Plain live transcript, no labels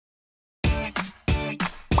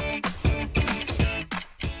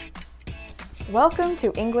Welcome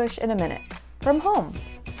to English in a Minute from home.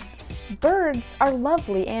 Birds are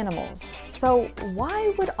lovely animals, so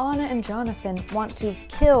why would Anna and Jonathan want to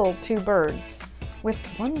kill two birds with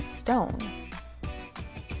one stone?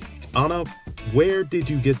 Anna, where did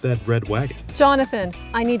you get that red wagon? Jonathan,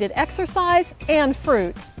 I needed exercise and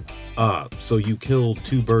fruit. Ah, so you killed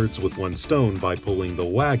two birds with one stone by pulling the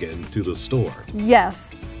wagon to the store.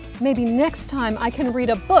 Yes. Maybe next time I can read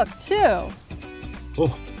a book too.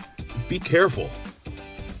 Oh, be careful.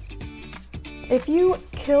 If you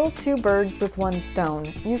kill two birds with one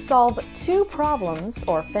stone, you solve two problems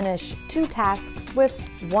or finish two tasks with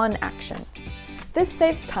one action. This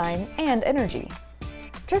saves time and energy.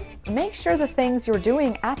 Just make sure the things you're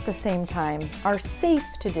doing at the same time are safe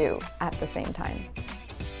to do at the same time.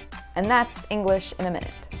 And that's English in a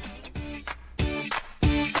Minute.